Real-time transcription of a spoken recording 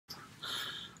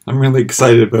I'm really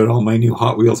excited about all my new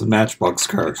Hot Wheels and Matchbox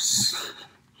cars.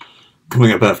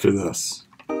 Coming up after this.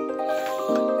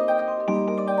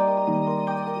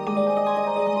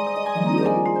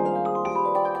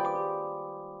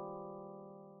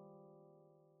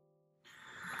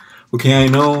 Okay, I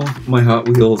know my Hot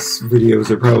Wheels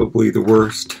videos are probably the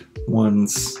worst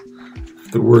ones,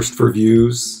 the worst for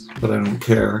views, but I don't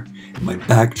care. My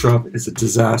backdrop is a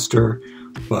disaster,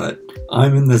 but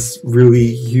I'm in this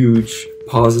really huge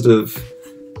positive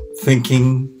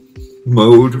thinking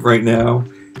mode right now,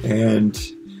 and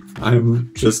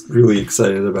I'm just really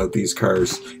excited about these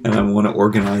cars, and I want to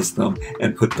organize them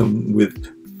and put them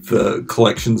with the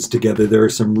collections together. There are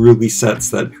some really sets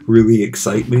that really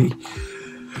excite me.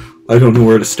 I don't know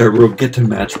where to start. We'll get to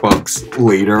Matchbox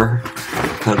later.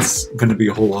 That's going to be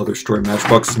a whole other story.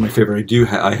 Matchbox is my favorite.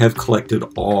 I have collected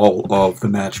all of the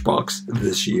Matchbox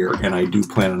this year, and I do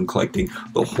plan on collecting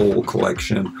the whole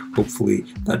collection. Hopefully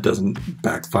that doesn't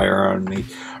backfire on me.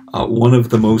 One of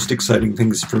the most exciting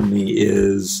things for me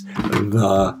is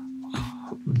the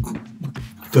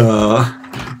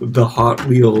Hot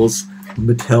Wheels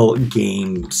Mattel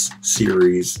Games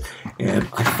series, and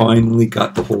I finally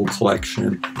got the whole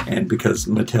collection, and because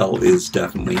Mattel is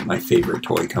definitely my favorite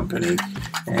toy company,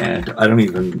 and I don't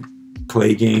even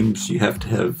play games. You have to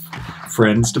have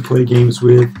friends to play games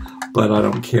with, but I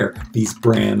don't care. These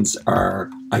brands are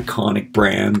iconic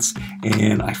brands,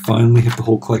 and I finally have the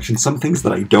whole collection. Some things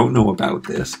that I don't know about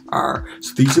this are,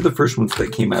 so these are the first ones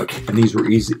that came out, and these were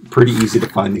pretty easy to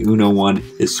find. The Uno one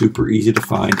is super easy to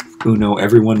find. Uno,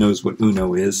 everyone knows what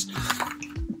Uno is.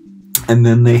 And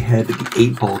then they had the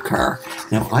 8-ball car.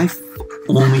 Now, I've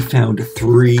only found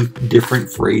 3 different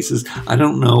phrases. I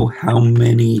don't know how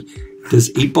many.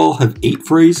 Does 8-ball have 8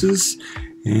 phrases?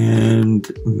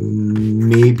 And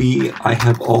maybe I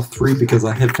have all 3 because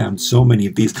I have found so many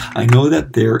of these. I know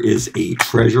that there is a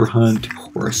treasure hunt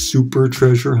or a super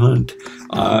treasure hunt.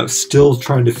 Still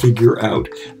trying to figure out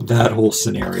that whole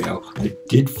scenario. I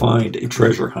did find a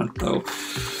treasure hunt though.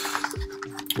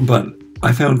 But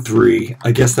I found 3.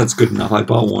 I guess that's good enough. I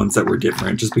bought ones that were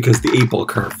different just because the 8-ball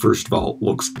car, first of all,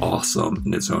 looks awesome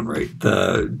in its own right.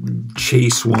 The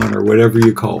chase one, or whatever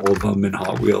you call them in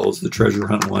Hot Wheels, the treasure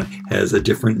hunt one, has a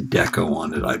different deco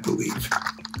on it, I believe.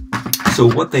 So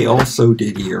what they also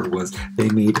did here was they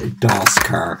made a DOS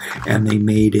car, and they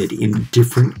made it in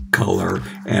different color,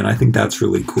 and I think that's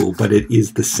really cool, but it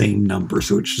is the same number,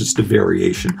 so it's just a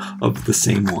variation of the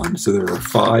same one. So there are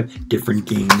 5 different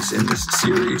games in this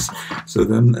series. So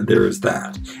then there is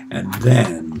that. And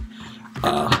then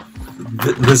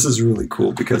this is really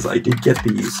cool because I did get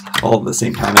these all at the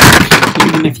same time.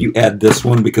 Even if you add this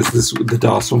one, because the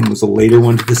DOS one was a later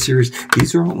one to the series,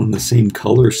 these are all in the same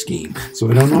color scheme. So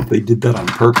I don't know if they did that on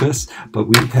purpose, but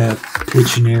we have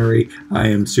Pictionary. I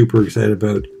am super excited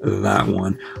about that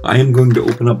one. I am going to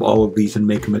open up all of these and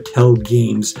make a Mattel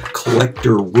Games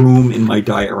collector room in my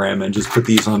diorama and just put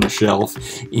these on a shelf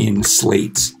in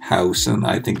Slate's house, and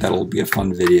I think that'll be a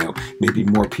fun video. Maybe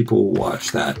more people will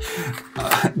watch that.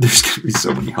 There's going to be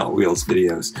so many Hot Wheels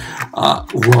videos.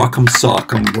 Rock'em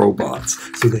Sock'em Robots.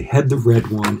 So they had the red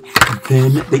one,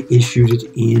 then they issued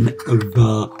it in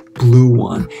the blue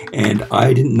one, and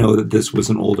I didn't know that this was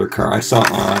an older car. I saw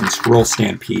on Squirrel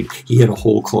Stampede he had a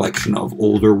whole collection of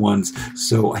older ones,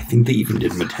 so I think they even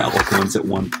did metallic ones at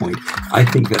one point. I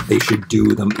think that they should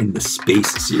do them in the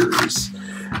Space series.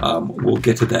 We'll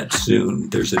get to that soon.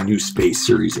 There's a new Space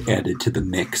series added to the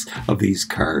mix of these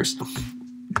cars.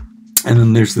 And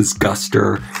then there's this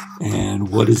Guster, and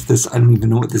what is this? I don't even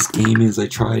know what this game is. I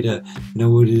try to know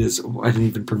what it is. I didn't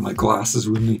even bring my glasses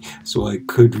with me so I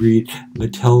could read.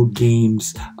 Mattel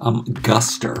Games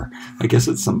Guster. I guess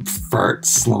it's some fart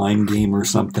slime game or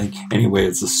something. Anyway,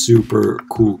 it's a super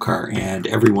cool car, and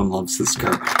everyone loves this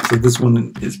car. So this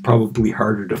one is probably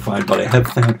harder to find, but I have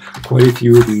found quite a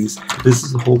few of these. This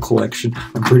is a whole collection.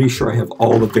 I'm pretty sure I have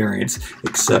all the variants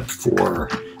except for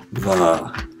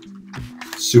the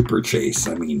Super Chase.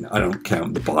 I mean, I don't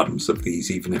count the bottoms of these,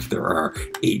 even if there are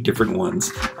 8 different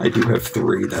ones. I do have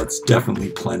 3. That's definitely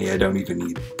plenty. I don't even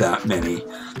need that many.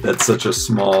 That's such a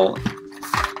small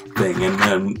thing.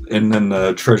 And then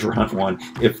the treasure hunt one,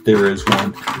 if there is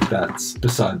one, that's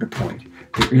beside the point.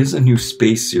 There is a new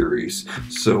Space series,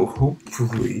 so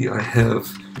hopefully I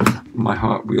have my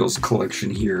Hot Wheels collection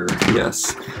here.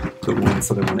 Yes, the ones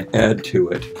that I want to add to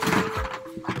it.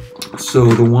 So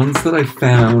the ones that I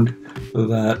found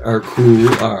that are cool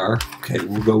are, okay,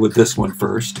 we'll go with this one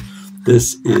first.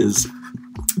 This is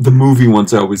the movie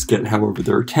ones I always get. However,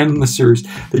 there are 10 in the series.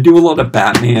 They do a lot of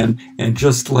Batman, and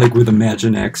just like with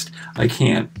Imaginext, I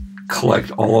can't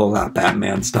collect all of that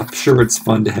Batman stuff. Sure, it's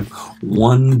fun to have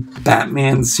one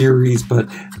Batman series, but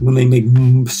when they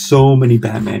make so many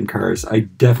Batman cars, I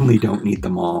definitely don't need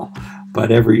them all. But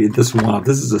this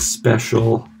is a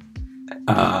special,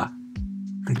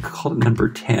 they called it number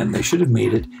 10. They should have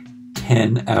made it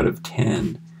 10 out of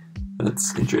 10.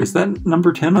 That's interesting. Is that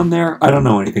number 10 on there? I don't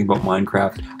know anything about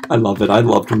Minecraft. I love it. I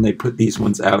loved when they put these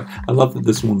ones out. I love that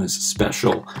this one is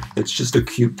special. It's just a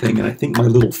cute thing. And I think my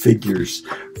little figures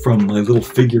from my little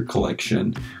figure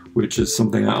collection, which is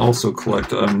something I also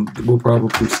collect, we'll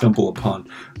probably stumble upon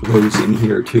those in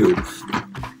here too.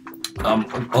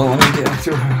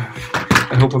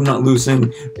 I hope I'm not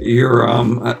losing your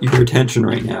attention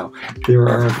right now. There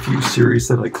are a few series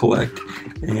that I collect,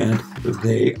 and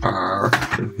they are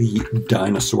the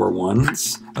dinosaur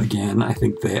ones. Again, I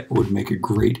think that would make a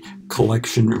great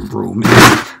collection room.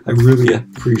 And I really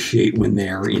appreciate when they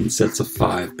are in sets of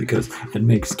 5 because it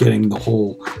makes getting the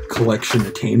whole collection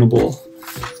attainable.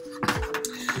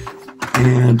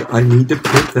 And I need to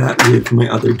put that with my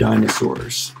other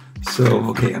dinosaurs. So,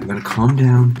 okay, I'm going to calm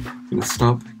down. I'm going to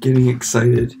stop getting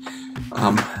excited.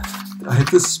 I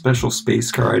have this special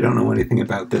space car. I don't know anything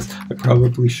about this. I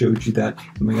probably showed you that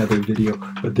in my other video,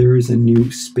 but there is a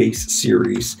new space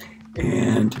series,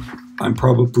 and I'm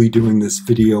probably doing this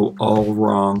video all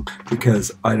wrong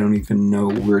because I don't even know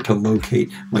where to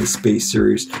locate my space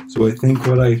series. So I think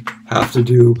what I have to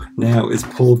do now is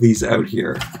pull these out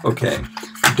here. Okay,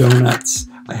 donuts.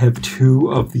 I have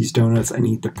 2 of these donuts. I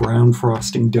need the brown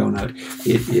frosting donut.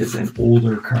 It is an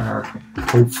older car.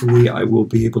 Hopefully I will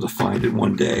be able to find it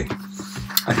one day.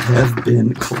 I have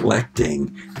been collecting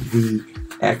the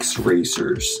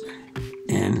X-Racers.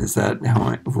 And is that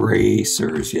how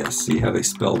racers? Yes, see how they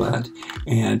spell that?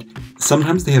 And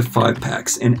sometimes they have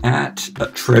 5-packs. And at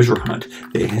Treasure Hunt,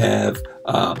 they have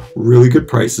really good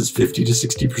prices, 50 to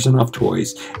 60% off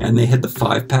toys. And they had the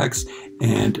 5-packs,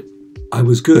 and I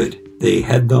was good. They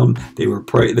had them. They would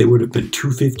have been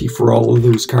 $250 for all of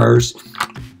those cars,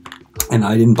 and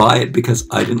I didn't buy it because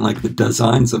I didn't like the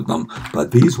designs of them.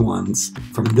 But these ones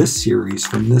from this series,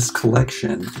 from this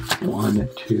collection, 1,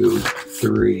 2,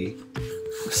 3,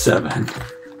 7.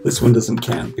 This one doesn't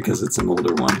count because it's an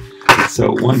older one.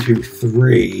 So 1, 2,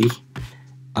 3.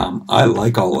 I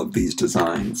like all of these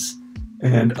designs,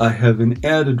 and I have an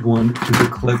added one to the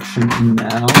collection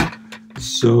now.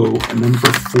 So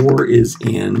number 4 is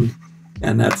in.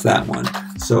 And that's that one.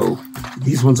 So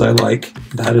these ones I like.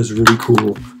 That is really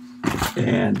cool.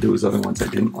 And those other ones I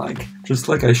didn't like. Just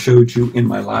like I showed you in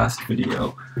my last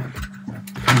video,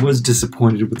 I was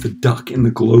disappointed with the Duck in the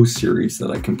Glow series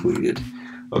that I completed.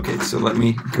 Okay, so let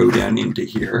me go down into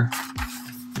here.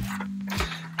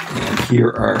 And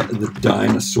here are the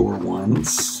dinosaur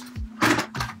ones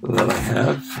that I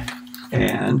have.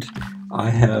 And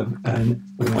I have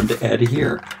one to add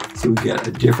here. So we get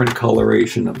a different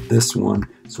coloration of this one.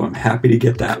 So I'm happy to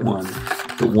get that one.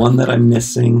 The one that I'm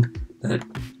missing that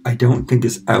I don't think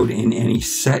is out in any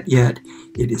set yet,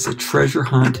 it is a Treasure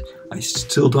Hunt. I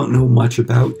still don't know much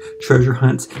about Treasure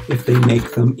Hunts, if they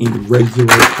make them in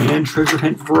regular and Treasure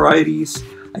Hunt varieties.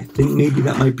 I think maybe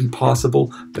that might be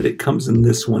possible, but it comes in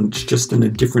this one. It's just in a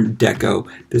different deco.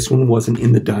 This one wasn't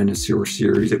in the dinosaur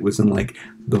series. It was in like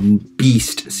the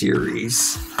Beast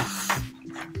series.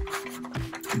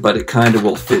 But it kind of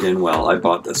will fit in well. I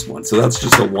bought this one. So that's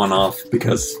just a one-off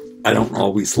because I don't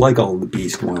always like all the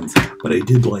Beast ones, but I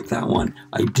did like that one.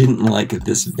 I didn't like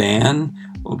this van,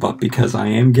 but because I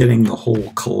am getting the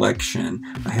whole collection,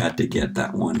 I had to get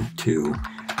that one too.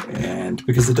 And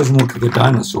because it doesn't look like a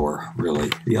dinosaur, really.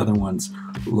 The other ones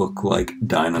look like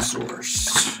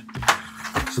dinosaurs.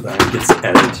 So that gets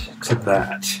added to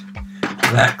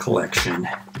that collection.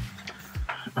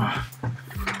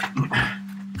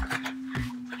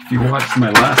 If you watched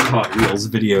my last Hot Wheels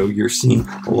video, you're seeing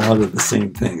a lot of the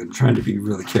same thing. I'm trying to be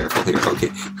really careful here. Okay,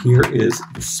 here is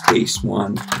the space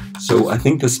one. So I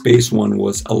think the space one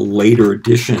was a later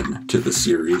addition to the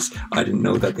series. I didn't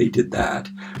know that they did that.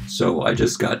 So I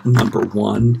just got number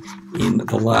 1 in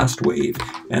the last wave.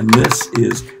 And this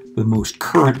is the most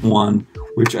current one,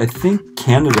 which I think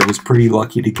Canada was pretty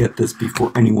lucky to get this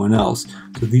before anyone else.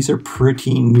 So these are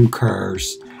pretty new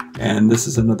cars. And this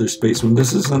is another space one.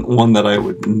 This isn't one that I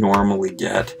would normally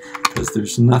get because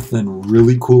there's nothing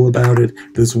really cool about it.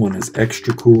 This one is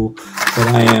extra cool, but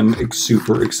I am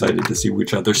super excited to see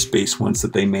which other space ones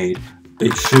that they made.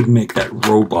 They should make that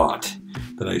robot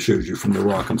that I showed you from the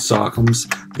Rock'em Sock'ems.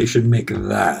 They should make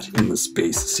that in the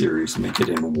space series, make it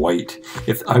in white.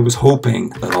 If I was hoping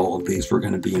that all of these were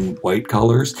going to be in white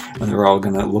colors and they're all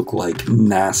going to look like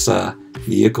NASA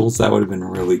vehicles, that would have been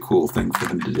a really cool thing for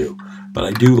them to do. But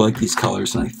I do like these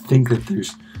colors, and I think that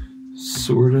there's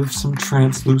sort of some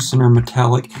translucent or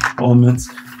metallic elements.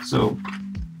 So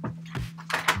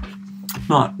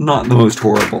not the most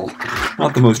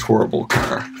horrible,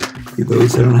 car.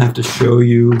 Those I don't have to show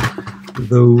you.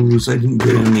 Those I didn't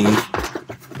get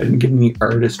any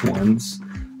artist ones.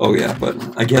 Oh yeah, but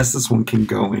I guess this one can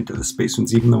go into the space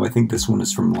ones, even though I think this one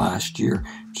is from last year.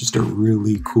 Just a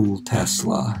really cool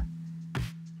Tesla.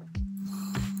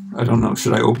 I don't know,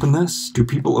 should I open this? Do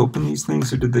people open these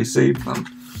things or did they save them?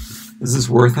 Is this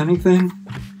worth anything?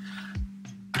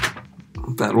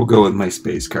 That'll go with my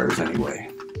space cars anyway.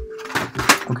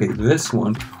 Okay, this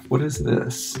one, what is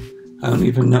this? I don't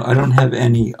even know, I don't have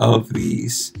any of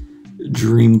these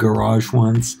Dream Garage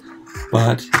ones,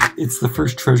 but it's the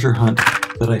first treasure hunt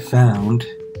that I found,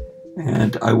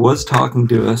 and I was talking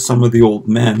to some of the old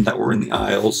men that were in the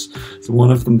aisles. So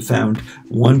one of them found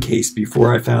one case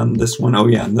before I found this one. Oh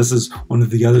yeah, and this is one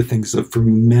of the other things for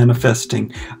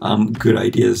manifesting good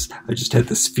ideas. I just had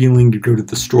this feeling to go to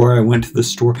the store. I went to the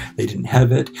store, they didn't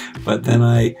have it, but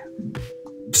then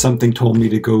something told me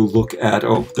to go look at,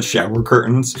 the shower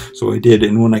curtains, so I did,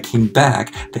 and when I came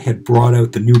back, they had brought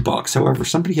out the new box. However,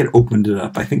 somebody had opened it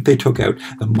up. I think they took out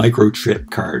the microchip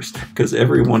cards, because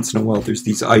every once in a while there's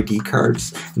these ID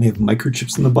cards, and they have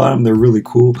microchips in the bottom. They're really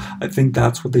cool. I think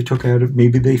that's what they took out of.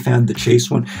 Maybe they found the Chase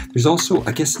one. There's also,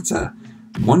 I guess it's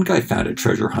one guy found a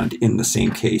treasure hunt in the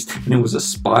same case, and it was a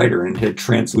spider and it had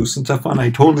translucent stuff on. I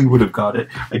totally would have got it.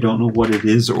 I don't know what it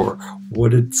is or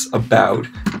what it's about,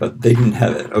 but they didn't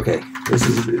have it. Okay, this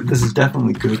is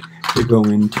definitely good to go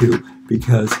into,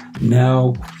 because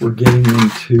now we're getting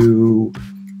into,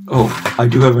 I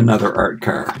do have another art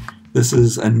car. This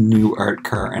is a new art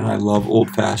car, and I love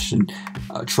old-fashioned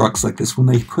trucks like this. When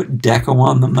they put deco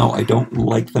on them, though, I don't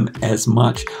like them as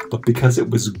much, but because it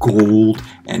was gold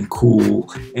and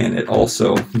cool, and it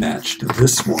also matched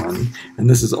this one, and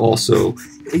this is also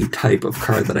a type of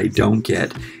car that I don't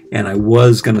get, and I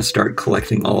was going to start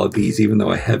collecting all of these, even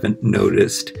though I haven't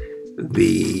noticed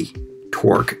the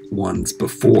Torque ones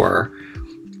before,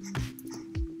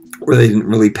 where I didn't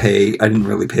really pay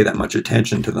that much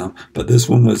attention to them. But this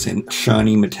one was in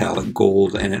shiny metallic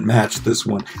gold, and it matched this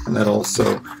one, and that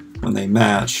also, when they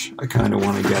match, I kind of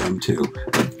want to get them too.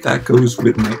 But that goes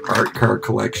with my art car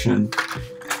collection,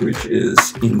 which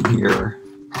is in here,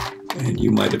 and you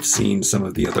might have seen some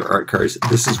of the other art cars.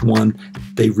 This is one,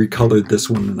 they recolored this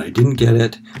one and I didn't get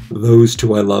it. Those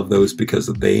two, I love those because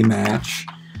they match.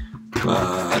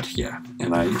 But yeah,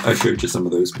 and I showed you some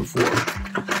of those before.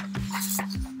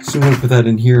 So I'm going to put that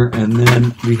in here, and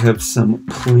then we have some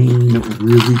plain,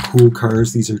 really cool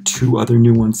cars. These are two other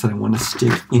new ones that I want to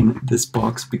stick in this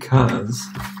box because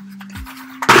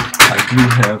I do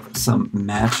have some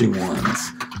matching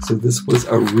ones. So this was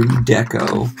a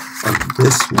redeco of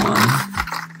this one.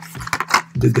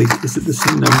 Is it the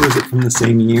same number? Is it from the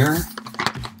same year?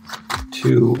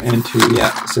 2 and 2,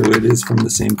 yeah, so it is from the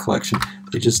same collection.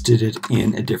 They just did it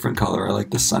in a different color. I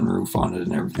like the sunroof on it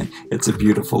and everything. It's a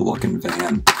beautiful looking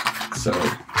van. So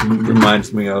it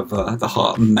reminds me of the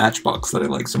hot Matchbox that I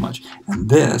like so much. And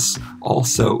this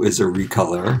also is a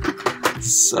recolor.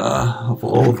 It's a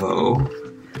Volvo.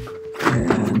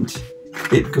 And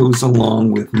it goes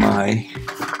along with my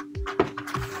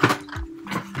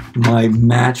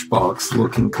Matchbox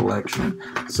looking collection.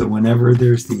 So whenever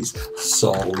there's these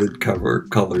solid colored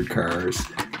cars,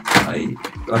 I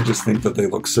just think that they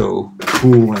look so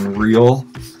cool and real,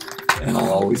 and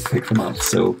I'll always pick them up.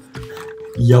 So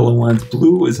yellow ones.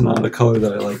 Blue is not a color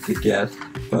that I like to get,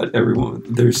 but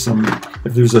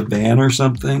if there's a van or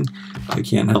something, I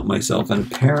can't help myself.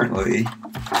 And apparently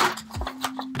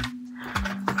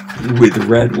with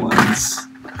red ones,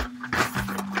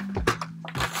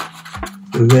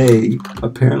 they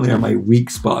apparently are my weak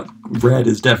spot. Red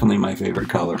is definitely my favorite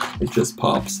color. It just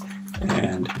pops.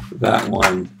 And that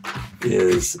one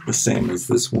is the same as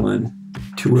this one.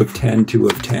 2 of 10, 2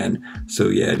 of 10. So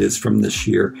yeah, it is from this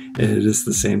year, and it is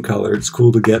the same color. It's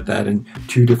cool to get that in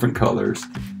 2 different colors,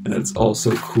 and it's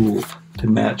also cool to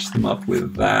match them up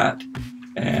with that.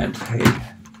 And hey,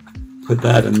 put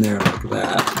that in there like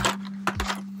that.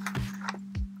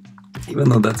 Even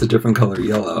though that's a different color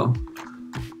yellow.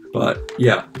 But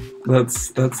yeah, that's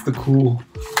the cool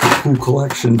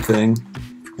collection thing.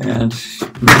 And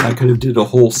I could have did a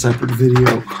whole separate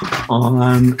video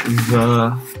on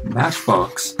the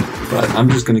Matchbox, but I'm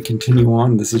just going to continue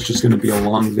on. This is just going to be a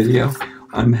long video.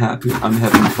 I'm happy. I'm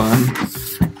having fun.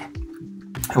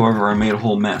 However, I made a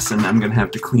whole mess, and I'm going to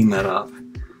have to clean that up.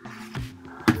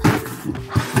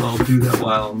 I'll do that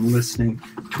while I'm listening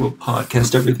to a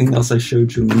podcast. Everything else I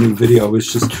showed you in the new video, I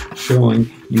was just showing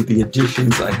you the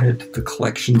additions I had to the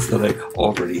collections that I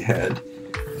already had.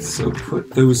 So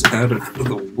put those out of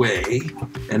the way,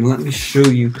 and let me show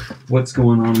you what's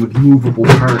going on with movable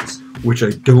parts, which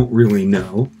I don't really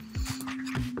know.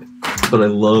 But I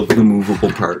love the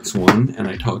movable parts one, and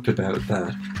I talked about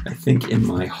that, I think, in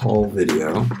my haul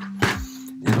video.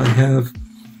 And I have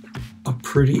a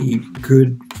pretty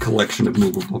good collection of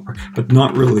movable parts, but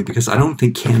not really, because I don't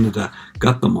think Canada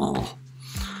got them all.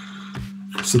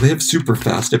 So they have super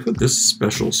fast. I put this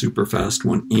special super fast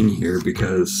one in here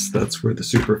because that's where the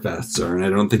super fasts are, and I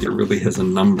don't think it really has a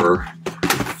number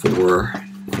for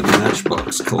the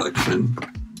Matchbox collection.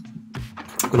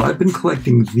 But I've been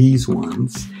collecting these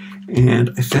ones, and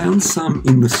I found some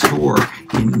in the store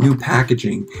in new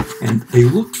packaging, and they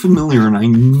looked familiar, and I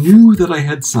knew that I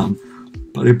had some,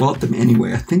 but I bought them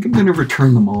anyway. I think I'm going to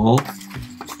return them all,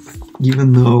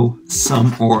 even though some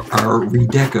are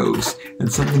redecos.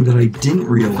 And something that I didn't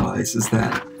realize is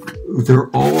that they're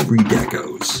all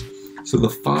redecos. So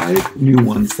the 5 new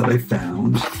ones that I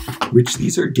found, which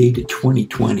these are dated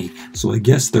 2020, so I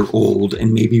guess they're old,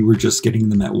 and maybe we're just getting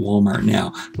them at Walmart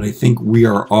now, but I think we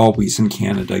are always in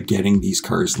Canada getting these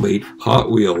cars late.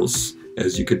 Hot Wheels,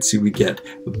 as you can see, we get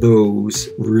those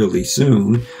really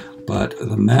soon, but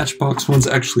the Matchbox ones,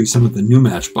 actually some of the new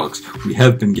Matchbox, we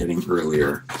have been getting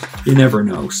earlier. You never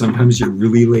know. Sometimes you're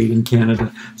really late in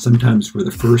Canada, sometimes we're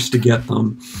the first to get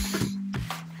them.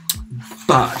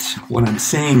 But what I'm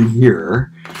saying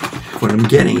here, what I'm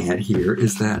getting at here,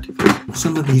 is that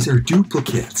some of these are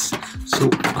duplicates. So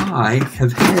I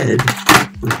have had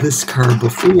this car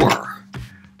before.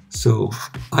 So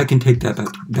I can take that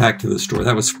back to the store.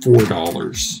 That was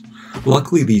 $4.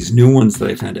 Luckily, these new ones that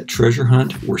I found at Treasure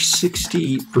Hunt were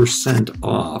 60%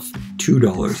 off,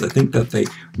 $2. I think that they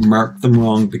marked them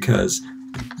wrong because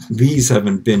these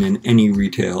haven't been in any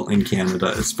retail in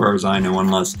Canada, as far as I know,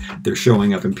 unless they're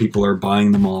showing up and people are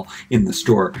buying them all in the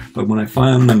store. But when I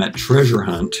found them at Treasure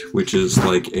Hunt, which is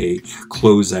like a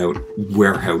closeout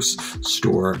warehouse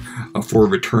store for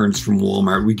returns from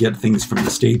Walmart, we get things from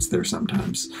the States there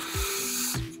sometimes.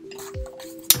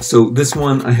 So this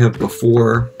one I have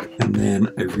before, and then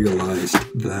I realized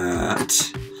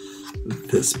that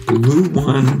this blue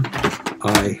one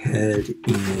I had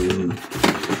in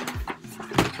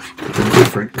a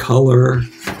different color.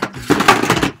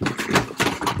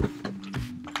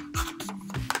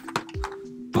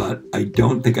 But I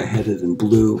don't think I had it in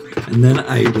blue. And then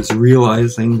I was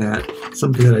realizing that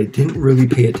something that I didn't really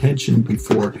pay attention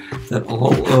before, that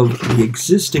all of the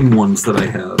existing ones that I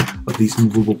have of these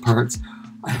movable parts,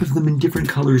 I have them in different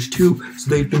colors too.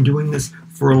 So they've been doing this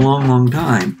for a long, long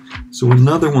time. So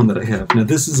another one that I have, now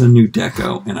this is a new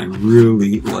deco, and I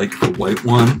really like the white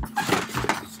one,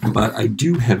 but I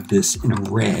do have this in a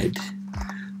red.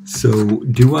 So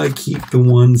do I keep the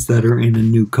ones that are in a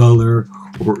new color,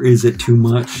 or is it too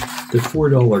much? They're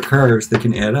 $4 cars, they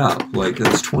can add up. Like,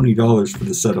 that's $20 for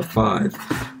the set of 5.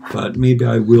 But maybe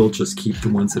I will just keep the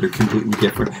ones that are completely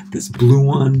different. This blue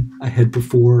one I had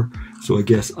before, so I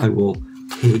guess I will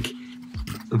take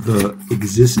the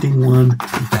existing one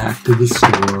back to the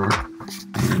store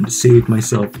and save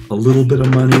myself a little bit of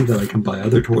money that I can buy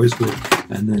other toys with.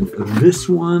 And then this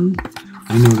one,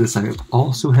 I know this I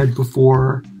also had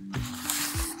before,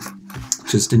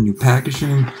 just in new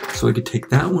packaging, so I could take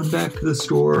that one back to the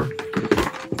store.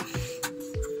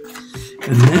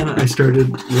 And then I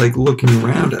started like looking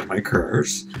around at my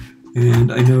cars,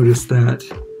 and I noticed that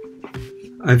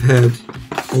I've had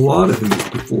a lot of these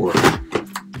before.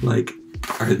 Like,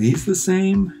 are these the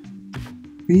same?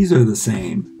 These are the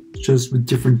same, just with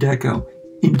different deco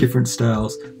in different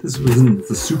styles. This was in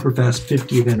the super fast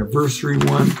 50th anniversary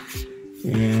one,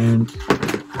 and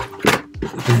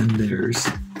then there's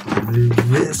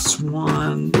this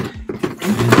one, and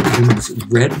then this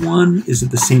red one. Is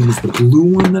it the same as the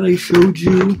blue one that I showed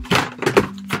you?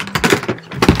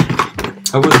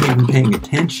 I wasn't even paying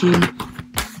attention.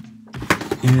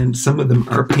 And some of them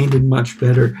are painted much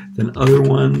better than other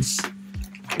ones.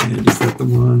 And is that the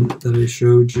one that I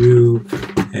showed you?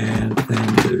 And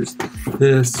then there's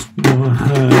this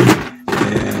one.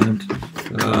 And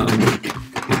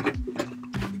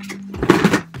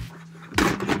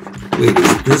wait,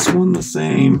 is this one the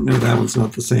same? No, that one's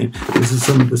not the same. This is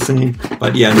some of the same.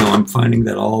 But yeah, no, I'm finding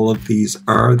that all of these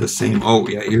are the same. Oh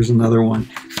yeah, here's another one.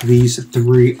 These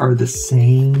 3 are the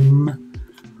same.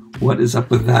 What is up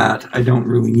with that? I don't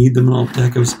really need them in all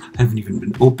decos. I haven't even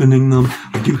been opening them.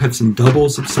 I do have some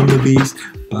doubles of some of these,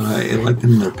 but I like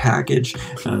them in their package,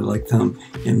 and I like them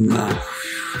in the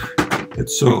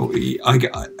So I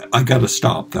got to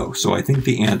stop though. So I think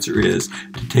the answer is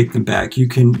to take them back. You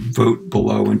can vote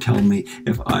below and tell me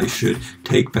if I should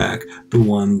take back the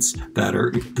ones that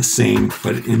are the same,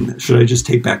 but should I just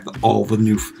take back all the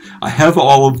new? I have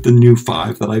all of the new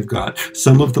 5 that I've got.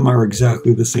 Some of them are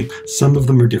exactly the same. Some of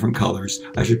them are different colors.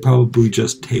 I should probably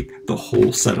just take the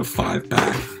whole set of 5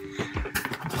 back.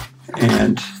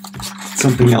 And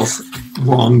something else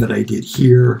wrong that I did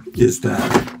here is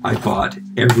that I bought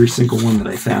every single one that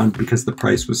I found because the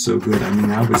price was so good. I mean,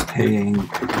 I was paying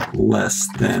less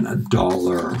than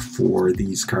 $1 for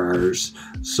these cars,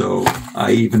 so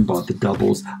I even bought the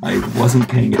doubles. I wasn't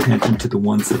paying attention to the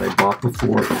ones that I bought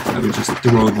before. I would just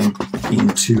throw them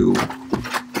into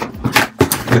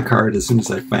the cart as soon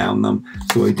as I found them.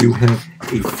 So I do have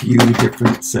a few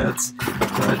different sets,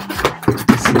 but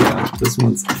this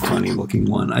one's a funny looking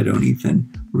one. I don't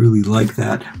even really like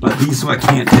that, but these I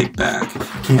can't take back.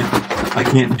 I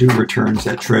can't do returns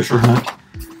at Treasure Hunt.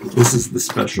 This is the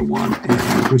special one.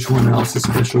 And which one else is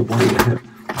special? White, I have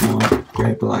one,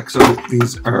 gray, black. So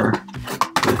these are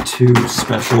the 2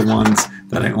 special ones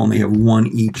that I only have 1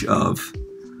 each of.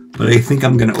 But I think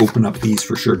I'm going to open up these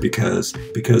for sure because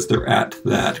they're at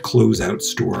that closeout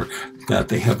store that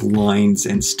they have lines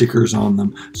and stickers on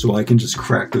them, so I can just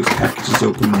crack those packages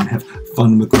open and have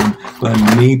fun with them. But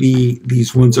maybe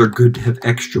these ones are good to have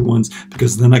extra ones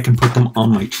because then I can put them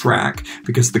on my track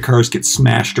because the cars get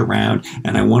smashed around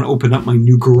and I want to open up my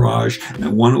new garage and I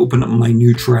want to open up my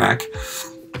new track.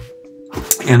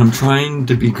 And I'm trying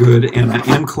to be good, and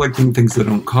I am collecting things that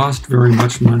don't cost very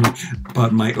much money,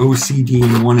 but my OCD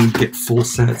in wanting to get full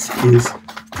sets is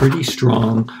pretty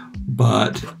strong.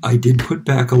 But I did put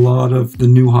back a lot of the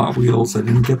new Hot Wheels. I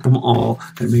didn't get them all.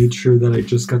 I made sure that I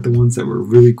just got the ones that were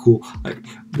really cool.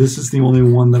 This is the only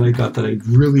one that I got that I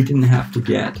really didn't have to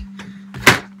get.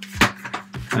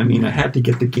 I mean, I had to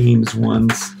get the games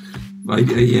ones.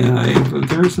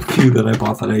 There's a few that I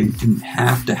bought that I didn't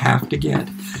have to get.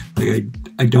 Like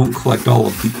I don't collect all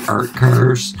of the art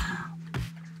cars.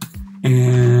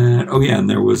 And oh yeah, and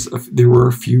there were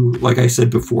a few, like I said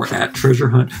before, at Treasure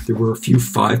Hunt, there were a few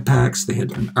 5-packs. They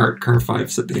had an art car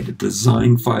 5 set, they had a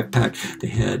design 5-pack, they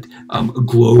had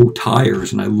glow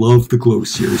tires, and I love the glow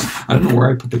series. I don't know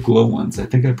where I put the glow ones. I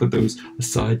think I put those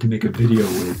aside to make a video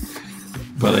with.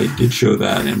 But I did show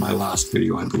that in my last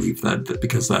video, I believe, that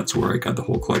because that's where I got the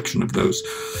whole collection of those.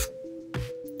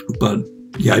 But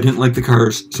yeah, I didn't like the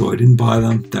cars, so I didn't buy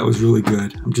them. That was really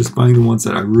good. I'm just buying the ones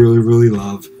that I really, really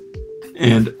love.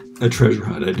 And a Treasure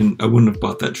Hunt. I wouldn't have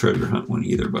bought that Treasure Hunt one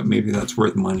either, but maybe that's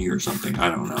worth money or something. I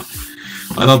don't know.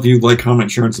 I love you. Like,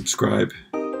 comment, share, and subscribe.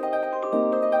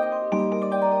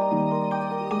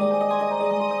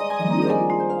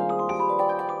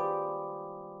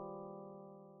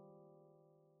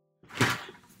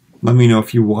 Let me know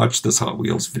if you watched this Hot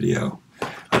Wheels video.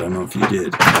 I don't know if you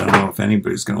did. I don't know if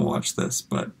anybody's going to watch this,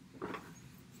 but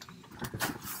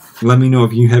let me know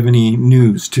if you have any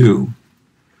news, too.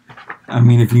 I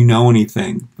mean, if you know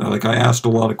anything. Like, I asked a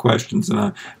lot of questions,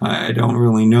 and I don't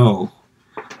really know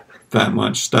that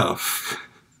much stuff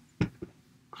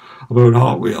about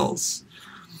Hot Wheels.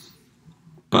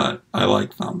 But I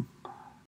like them.